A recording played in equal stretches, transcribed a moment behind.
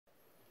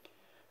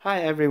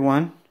Hi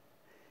everyone,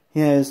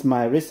 here is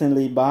my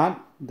recently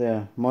bought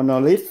the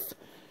Monolith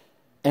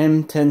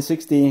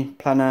M1060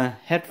 Planar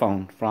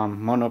headphone from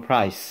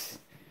Monoprice.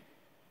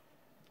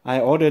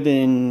 I ordered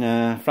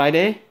in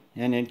Friday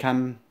and it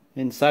come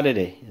in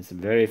Saturday. It's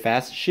very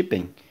fast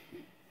shipping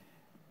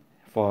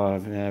for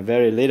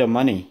very little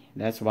money.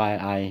 That's why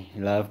I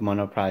love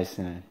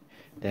Monoprice.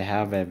 They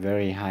have a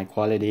very high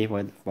quality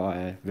for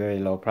a very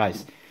low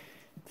price.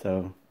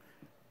 So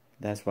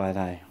that's why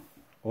I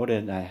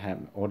ordered. I have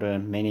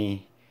ordered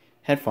many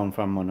headphones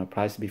from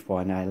Monoprice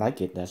before and I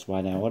like it. That's why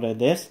I ordered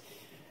this.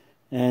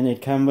 And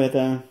it comes with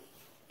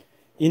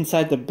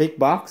inside the big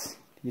box.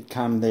 It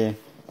comes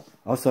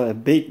also a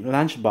big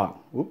lunch box.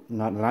 Oops,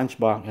 not lunch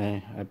box,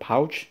 a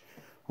pouch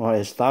or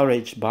a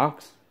storage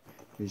box,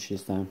 which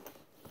is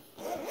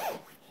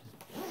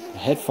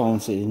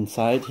headphones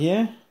inside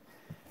here.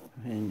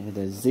 And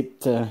the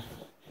zipped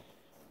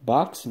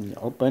box, and you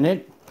open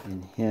it,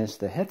 and here's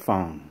the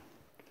headphone.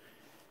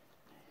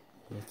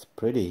 It's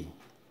pretty.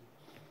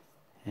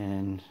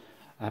 And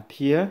up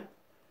here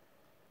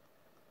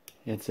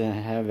it's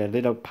have a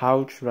little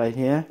pouch right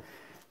here,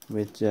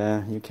 which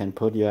you can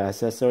put your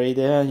accessory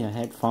there, your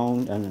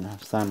headphone and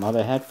some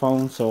other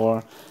headphones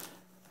or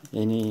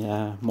any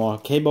more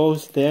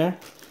cables there.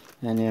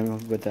 And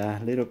then with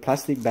a little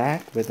plastic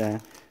bag with a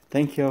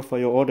thank you for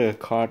your order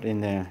card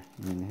in there,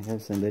 and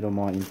here's a little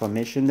more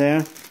information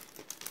there,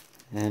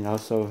 and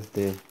also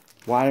the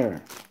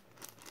wire.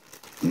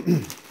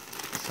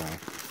 Sorry.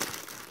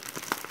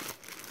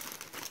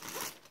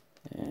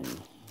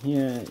 And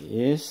here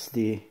is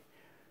the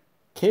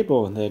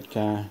cable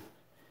that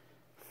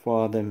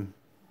for the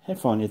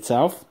headphone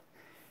itself.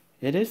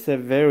 It is a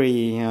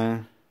very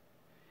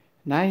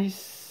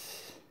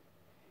nice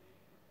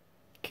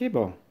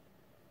cable.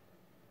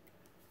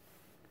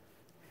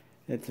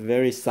 It's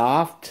very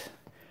soft,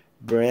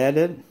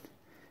 braided,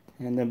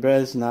 and the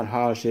braid is not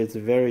harsh. It's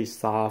very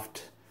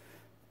soft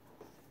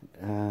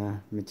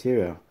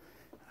material.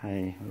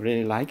 I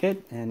really like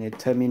it, and it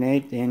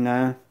terminates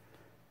in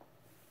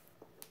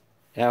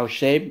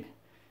L-shaped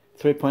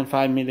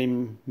 3.5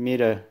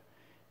 millimeter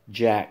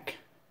jack.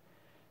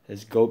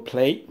 There's gold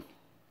plate,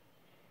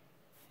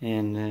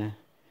 and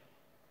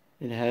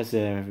it has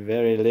a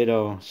very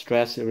little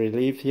stress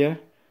relief here,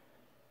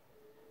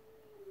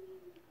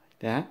 like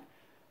that.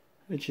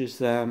 Which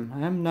is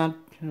I'm not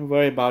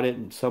worried about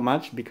it so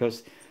much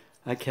because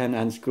I can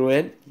unscrew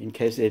it in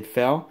case it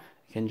fell.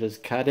 I can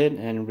just cut it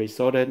and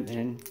resort it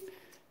and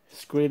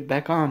screw it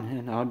back on,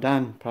 and all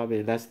done.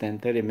 Probably less than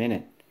 30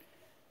 minutes.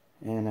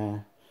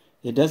 And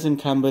it doesn't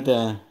come with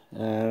a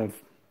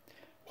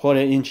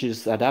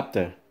 1/4"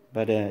 adapter,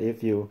 but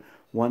if you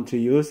want to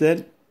use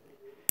it,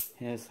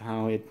 here's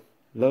how it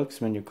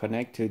looks when you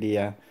connect to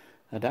the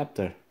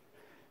adapter.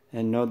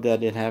 And note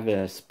that it have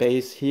a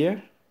space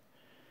here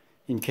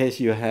in case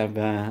you have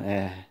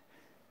a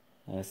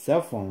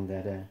cell phone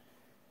that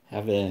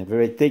have a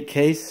very thick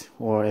case,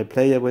 or a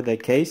player with a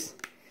case.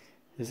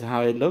 This is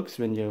how it looks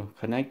when you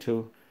connect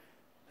to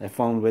a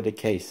phone with a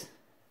case.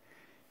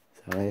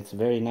 So it's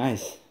very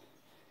nice.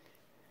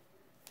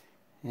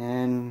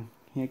 And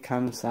here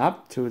comes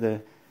up to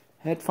the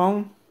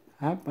headphone,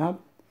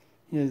 up.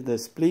 Here's the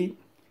split.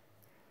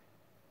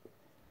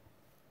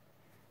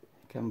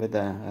 Come with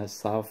a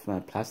soft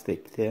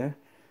plastic there.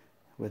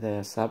 With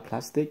a soft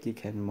plastic, you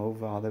can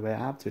move all the way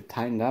up to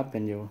tighten up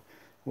when you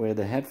wear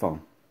the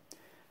headphone.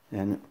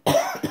 And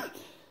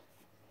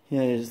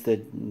here is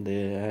the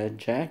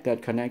jack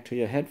that connect to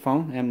your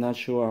headphone. I'm not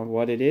sure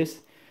what it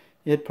is.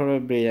 It's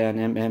probably an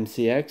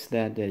MMCX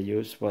that they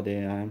use for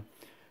the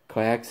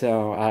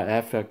coaxial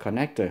RF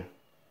connector.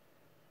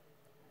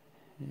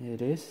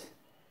 It is.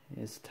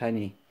 It's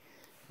tiny,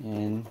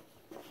 and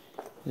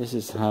this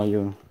is how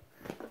you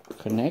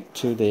connect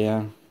to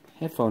the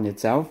headphone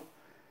itself.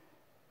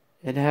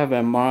 It have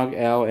a mark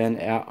L and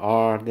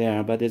R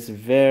there, but it's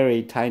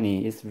very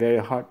tiny. It's very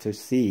hard to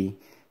see,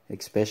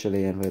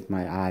 especially with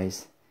my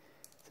eyes.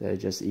 So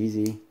just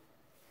easy,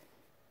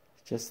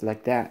 just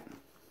like that.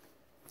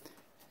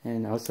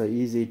 And also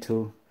easy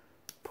to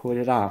pull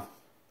it off.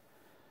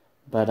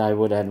 But I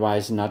would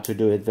advise not to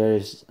do it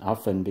very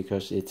often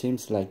because it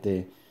seems like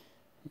the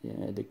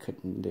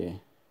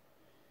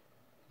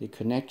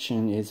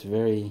connection is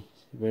very,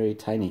 very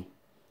tiny.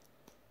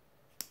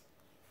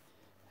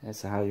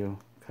 That's how you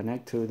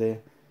connect to the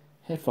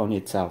headphone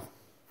itself.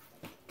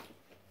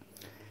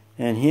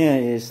 And here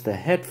is the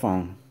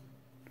headphone.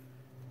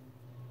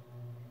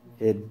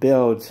 It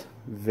built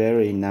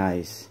very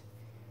nice,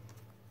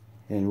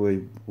 and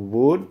with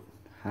wood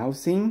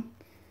housing.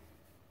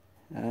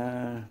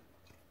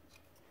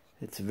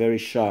 It's very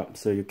sharp,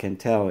 so you can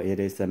tell it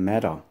is a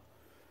metal,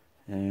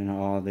 and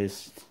all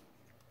this,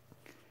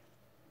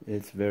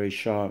 it's very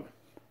sharp.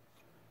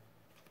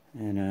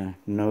 And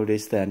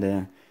notice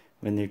that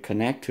when you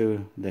connect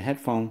to the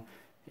headphone,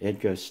 it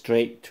goes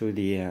straight to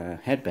the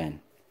headband.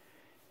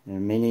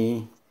 And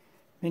many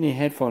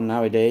headphones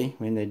nowadays,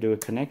 when they do a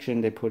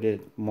connection, they put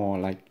it more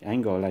like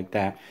angle like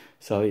that,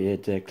 so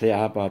it clear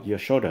up your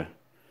shoulder.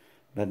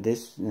 But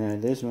this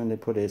one, they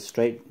put it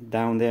straight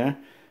down there,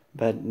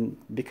 but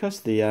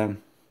because the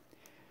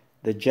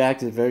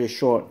jack is very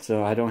short,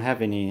 so I don't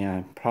have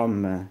any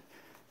problem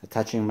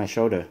touching my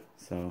shoulder,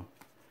 so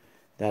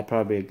that's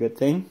probably a good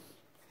thing.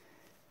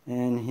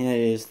 And here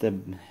is the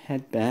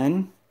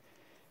headband.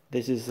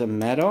 This is a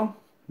metal,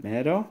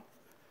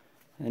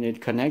 and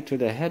it connects to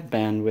the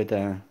headband with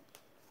a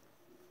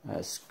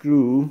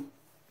screw,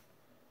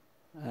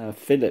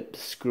 Phillips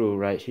screw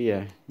right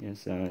here.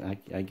 Yes,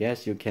 I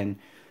guess you can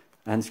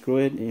unscrew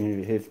it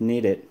if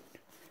needed.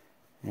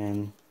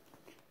 And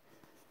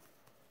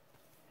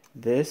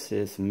this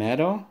is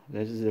metal.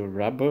 This is a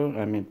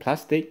rubber,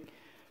 plastic,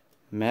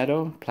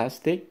 metal,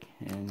 plastic,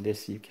 and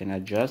this you can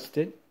adjust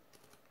it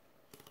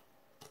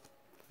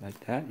like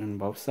that on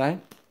both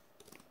sides,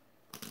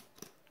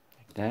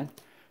 like that,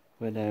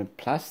 with a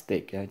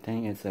plastic. I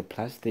think it's a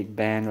plastic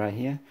band right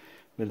here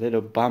with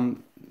little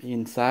bump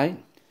inside,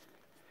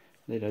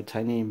 little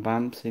tiny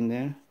bumps in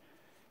there.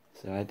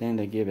 So I think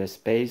they give a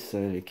space so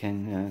it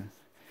can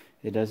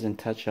it doesn't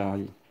touch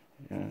all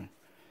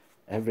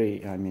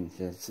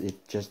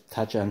it just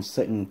touch on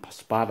certain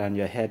spot on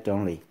your head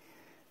only,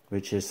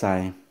 which is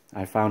I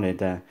found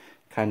it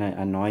kind of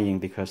annoying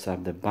because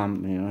of the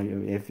bump.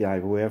 If I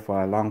wear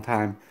for a long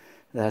time,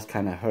 that's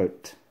kind of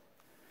hurt.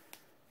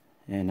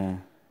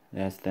 And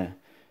that's the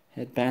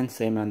headband.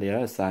 Same on the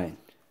other side.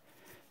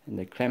 And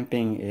the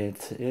clamping,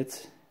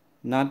 it's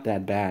not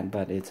that bad,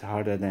 but it's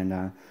harder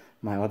than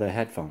my other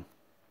headphone.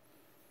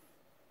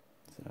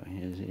 So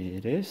here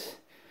it is,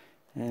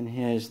 and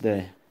here's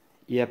the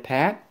ear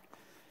pad.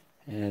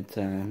 It's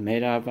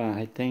made of,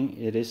 I think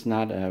it is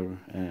not a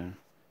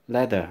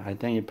leather. I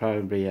think it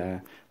probably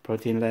a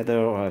protein leather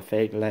or a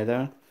fake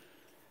leather,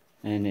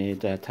 and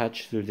it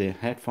attached to the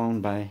headphone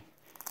by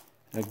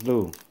a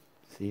glue.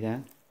 See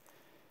that?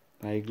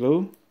 By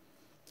glue.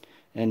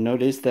 And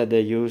notice that they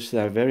use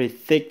a very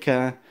thick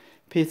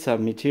piece of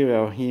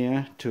material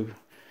here to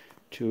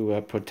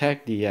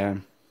protect the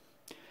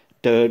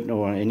dirt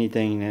or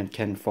anything that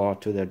can fall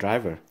to the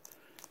driver.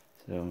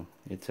 So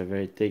it's a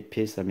very thick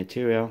piece of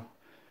material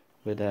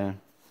with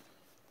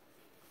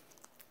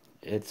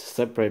it's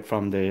separate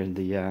from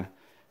the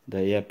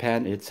ear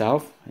pad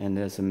itself, and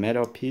there's a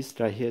metal piece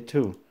right here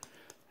too,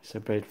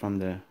 separate from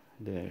the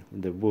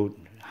wood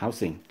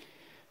housing.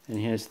 And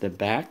here's the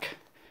back.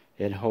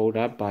 It hold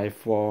up by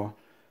 4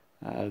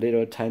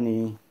 little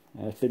tiny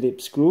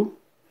Phillips screw.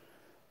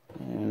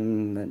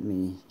 And let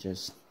me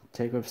just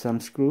take off some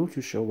screw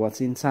to show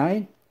what's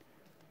inside.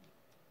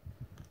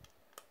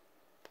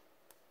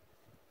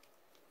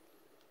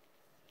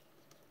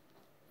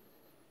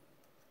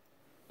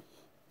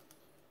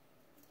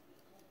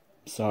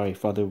 Sorry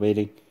for the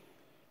waiting.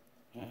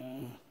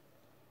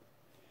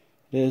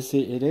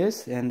 It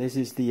is, and this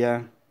is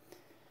the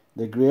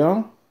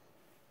grill.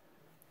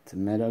 It's a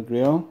metal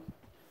grill,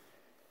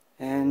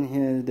 and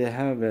here they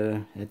have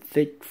a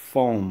thick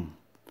foam,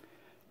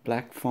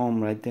 black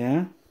foam right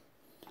there.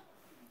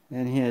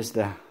 And here's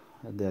the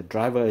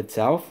driver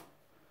itself.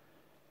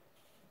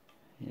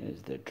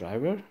 Here's the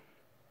driver.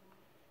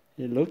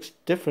 It looks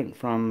different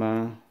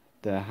from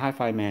the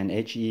Hi-Fi Man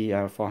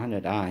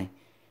HE400i.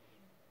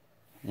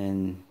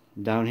 And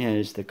down here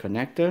is the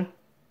connector,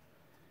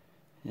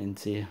 and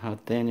see how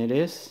thin it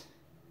is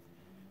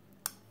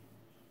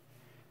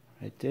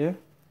right there.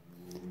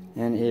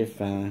 And if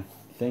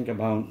think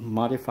about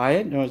modify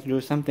it or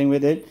do something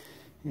with it,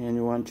 and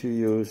you want to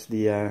use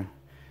the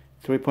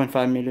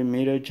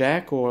 3.5mm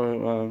jack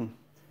or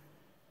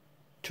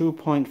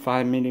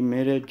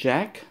 2.5mm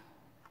jack,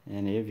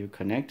 and if you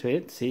connect to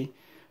it, see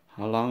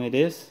how long it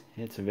is.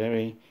 It's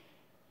very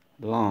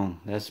long.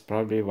 That's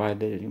probably why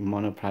the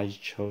Monoprice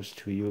chose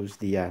to use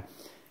the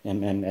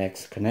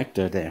MMX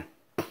connector there.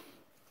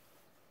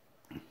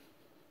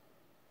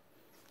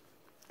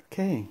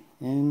 Okay,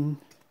 and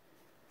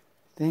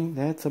I think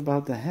that's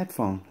about the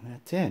headphone.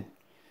 That's it.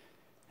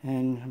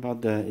 And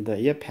about the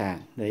ear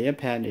pad. The ear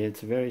pad is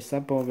very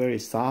supple, very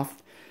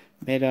soft,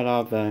 made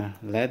out of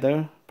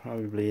leather,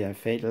 probably a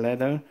fake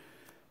leather.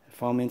 The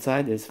foam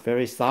inside is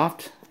very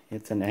soft.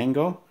 It's an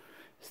angle.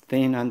 It's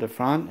thin on the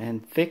front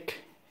and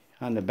thick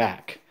on the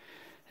back,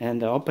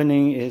 and the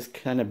opening is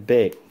kind of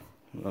big.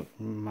 Look,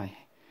 my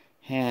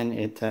hand,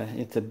 it's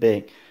a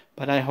big,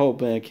 but I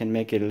hope I can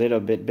make it a little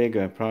bit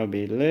bigger,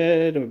 probably a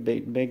little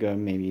bit bigger,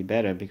 maybe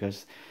better,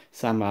 because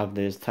some of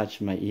this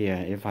touch my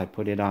ear if I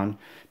put it on,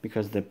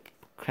 because the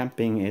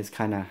cramping is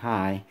kind of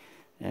high,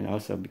 and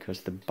also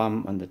because the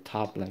bump on the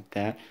top like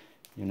that,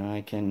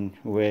 I can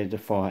wear it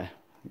for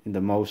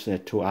the most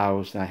 2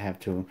 hours. I have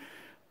to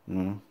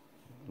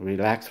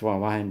relax for a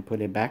while and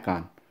put it back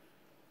on.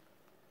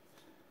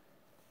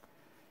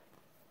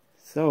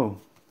 So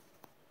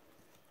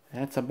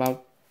that's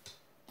about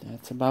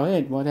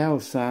it. What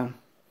else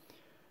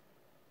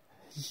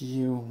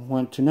you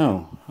want to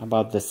know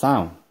about the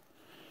sound?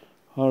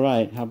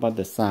 Alright, how about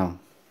the sound?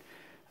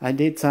 I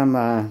did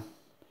some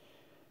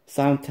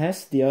sound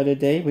tests the other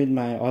day with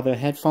my other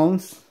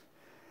headphones,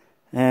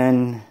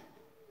 and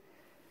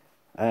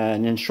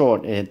in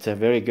short, it's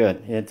very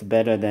good. It's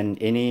better than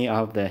any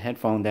of the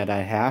headphones that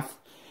I have,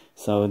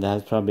 so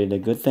that's probably the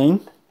good thing.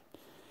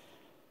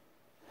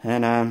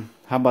 And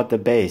how about the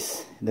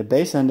bass? The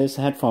bass on this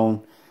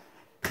headphone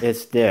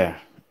is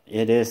there.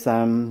 It is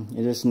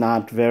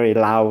not very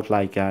loud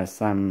like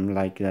some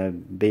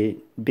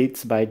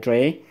Beats by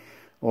Dre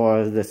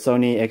or the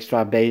Sony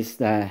extra bass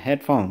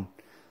headphone.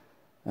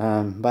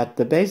 But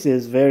the bass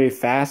is very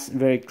fast,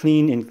 very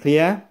clean and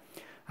clear.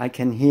 I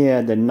can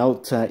hear the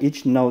note,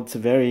 each note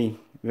very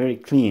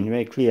clean,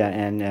 very clear,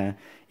 and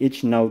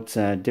each note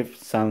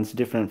sounds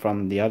different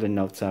from the other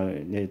notes, so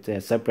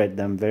it separate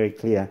them very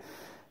clear.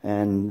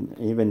 And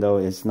even though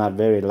it's not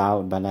very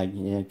loud, but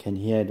I can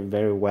hear it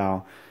very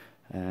well.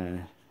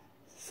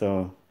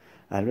 So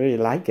I really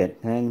like it,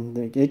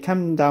 and it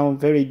comes down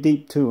very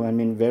deep too. I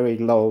mean, very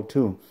low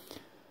too,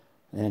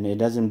 and it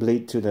doesn't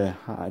bleed to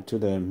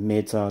the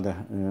mids or the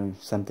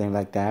something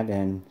like that.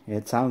 And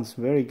it sounds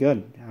very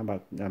good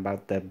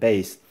about the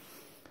bass.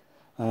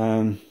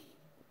 It's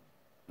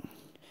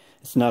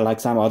not like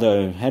some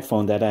other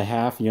headphone that I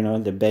have. You know,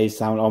 the bass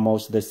sound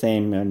almost the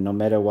same, and no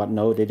matter what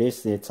note it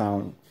is, it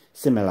sounds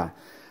similar.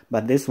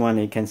 But this one,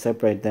 it can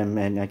separate them,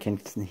 and I can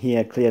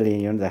hear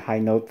clearly, you know, the high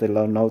note, the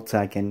low notes.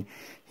 I can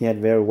hear it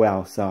very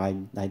well. So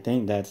I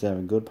think that's a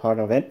good part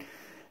of it.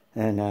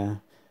 And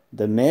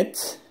the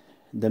mids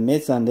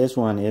on this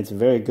one, it's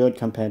very good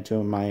compared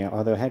to my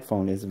other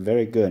headphone. It's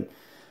very good.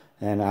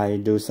 And I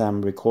do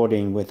some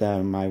recording with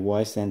my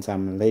voice and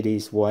some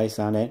lady's voice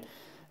on it,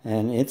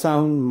 and it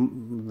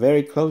sounds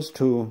very close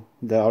to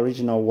the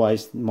original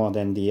voice more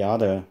than the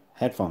other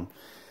headphone.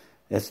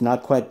 It's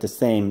not quite the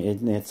same.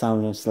 It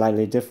sounds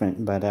slightly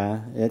different, but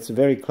it's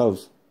very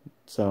close.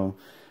 So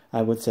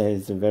I would say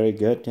it's very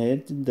good.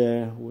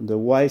 The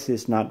voice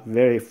is not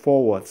very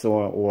forwards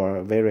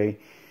or very.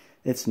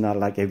 It's not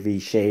like a V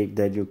shape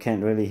that you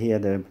can't really hear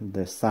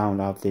the sound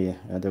of the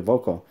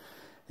vocal.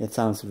 It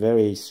sounds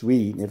very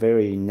sweet,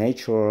 very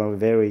natural,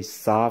 very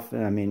soft.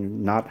 I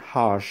mean, not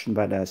harsh,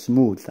 but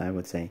smooth, I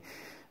would say.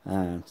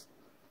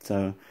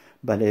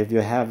 But if you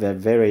have a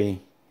very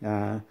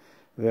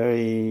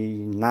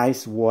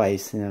nice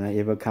voice,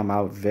 it will come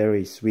out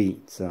very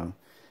sweet. So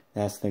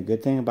that's the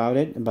good thing about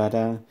it. But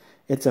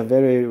it's a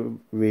very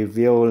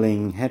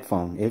revealing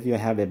headphone. If you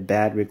have a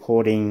bad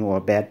recording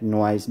or bad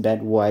noise,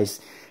 bad voice,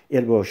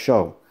 it will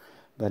show.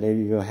 But if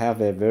you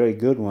have a very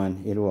good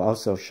one, it will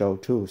also show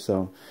too.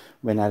 So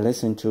when I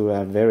listen to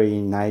a very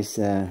nice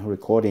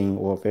recording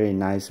or very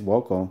nice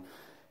vocal,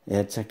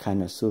 it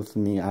kind of soothes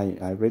me.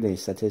 I really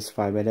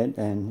satisfied with it,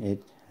 and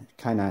it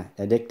kind of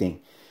addicting.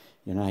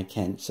 You know, I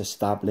can't just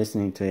stop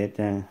listening to it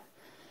and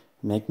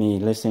make me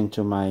listen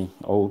to my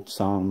old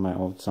song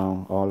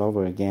all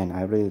over again.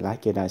 I really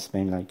like it. I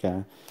spent like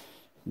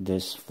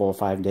this 4 or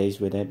 5 days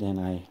with it, and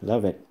I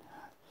love it.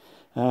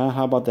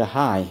 How about the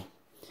high?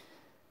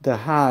 The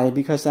high,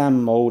 because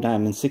I'm old,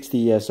 I'm 60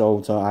 years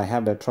old, so I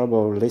have a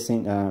trouble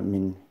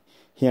listening,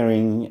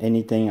 hearing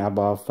anything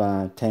above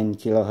 10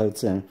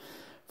 kilohertz, and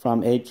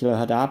from 8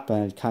 kilohertz up,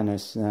 kind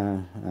of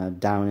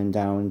down and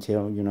down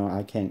until, you know,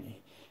 I can't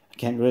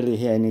really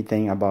hear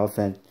anything above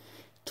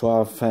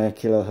 12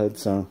 kilohertz.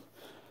 So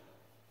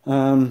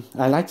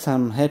I like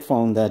some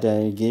headphones that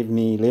give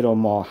me a little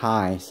more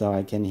high, so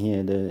I can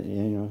hear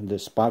the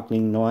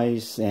sparkling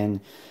noise,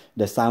 and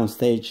the sound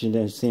stage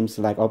seems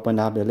like open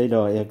up a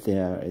little if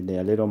they're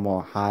a little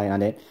more high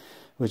on it,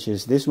 which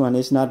is this one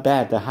is not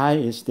bad. The high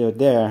is still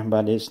there,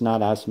 but it's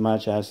not as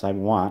much as I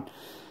want.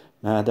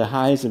 The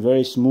high is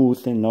very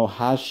smooth and no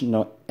harsh,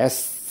 no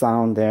S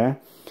sound there,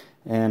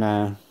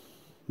 and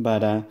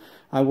but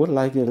I would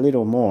like a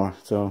little more.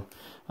 So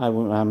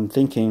I'm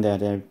thinking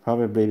that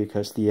probably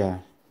because the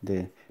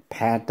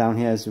pad down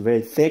here is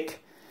very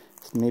thick,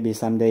 maybe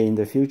someday in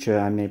the future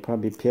I may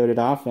probably peel it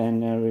off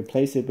and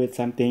replace it with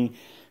something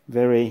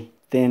very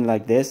thin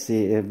like this.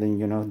 See if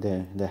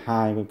the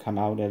high will come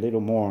out a little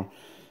more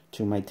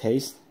to my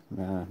taste.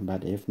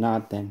 But if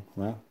not, then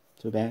well,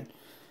 too bad.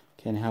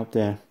 Can't help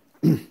there.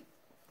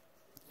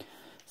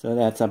 So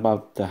that's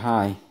about the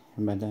high.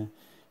 But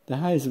the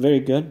high is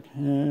very good.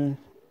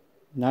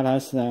 Not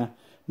as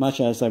much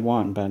as I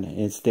want, but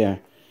it's there.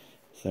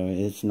 So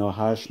it's no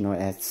harsh, no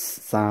S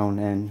sound,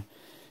 and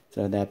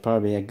so that's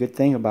probably a good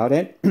thing about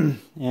it.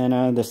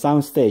 And the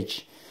sound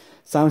stage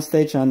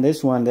on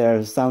this one,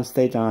 there's sound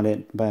stage on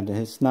it, but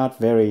it's not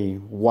very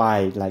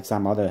wide like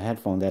some other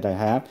headphone that I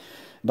have,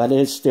 but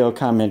it's still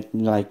coming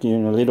like a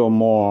little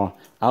more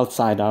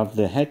outside of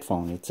the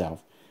headphone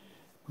itself,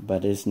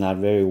 but it's not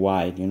very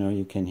wide.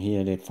 You can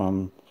hear it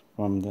from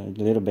the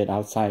little bit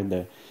outside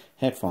the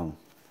headphone.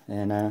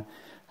 And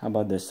how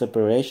about the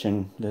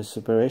separation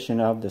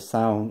of the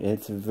sound?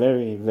 It's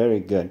very, very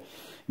good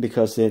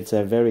because it's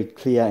a very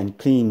clear and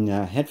clean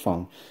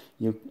headphone.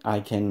 I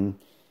can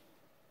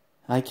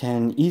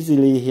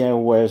easily hear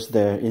where's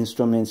the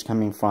instruments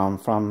coming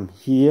from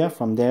here,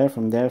 from there.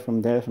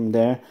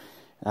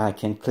 I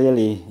can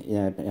clearly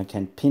I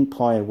can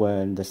pinpoint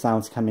where the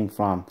sound's coming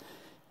from.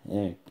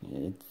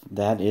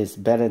 That is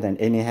better than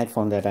any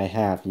headphone that I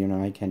have.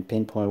 I can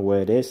pinpoint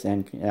where it is,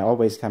 and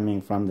always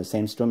coming from the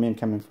same instrument,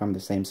 coming from the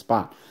same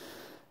spot,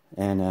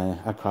 and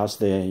across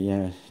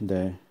the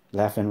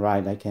left and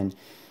right, I can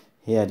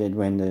hear it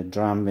when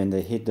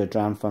they hit the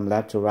drum from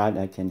left to right.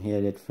 I can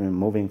hear it from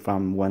moving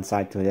from one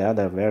side to the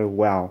other very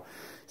well.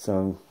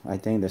 So I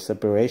think the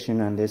separation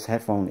on this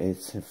headphone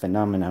is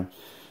phenomenal,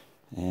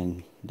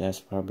 and that's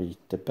probably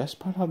the best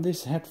part of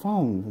this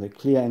headphone, the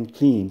clear and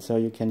clean, so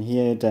you can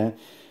hear it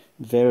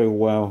very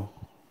well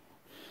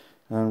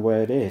on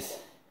where it is.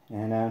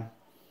 And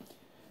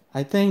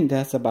I think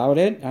that's about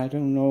it. I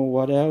don't know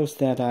what else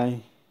that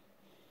I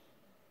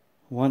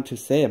want to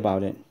say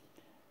about it.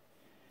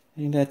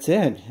 I think that's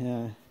it.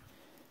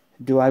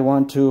 Do I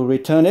want to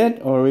return it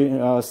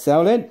or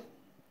sell it?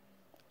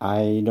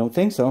 I don't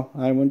think so.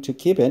 I want to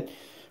keep it.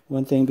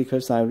 One thing,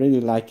 because I really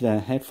like the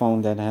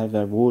headphone that have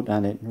a wood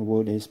on it.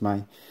 Wood is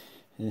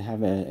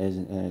have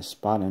a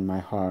spot in my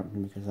heart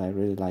because I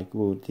really like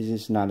wood. This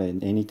is not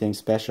anything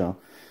special.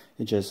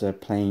 It's just a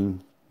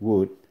plain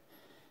wood.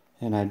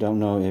 And I don't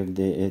know if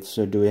it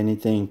should do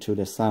anything to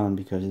the sound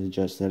because it's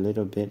just a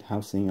little bit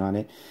housing on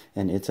it,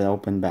 and it's an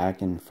open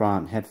back and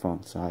front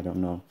headphone, so I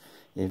don't know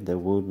if the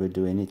wood will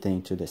do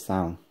anything to the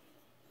sound.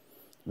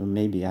 Or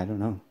maybe, I don't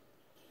know.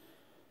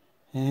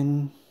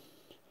 And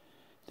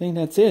I think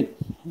that's it.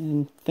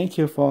 And thank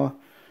you for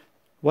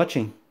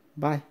watching.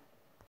 Bye.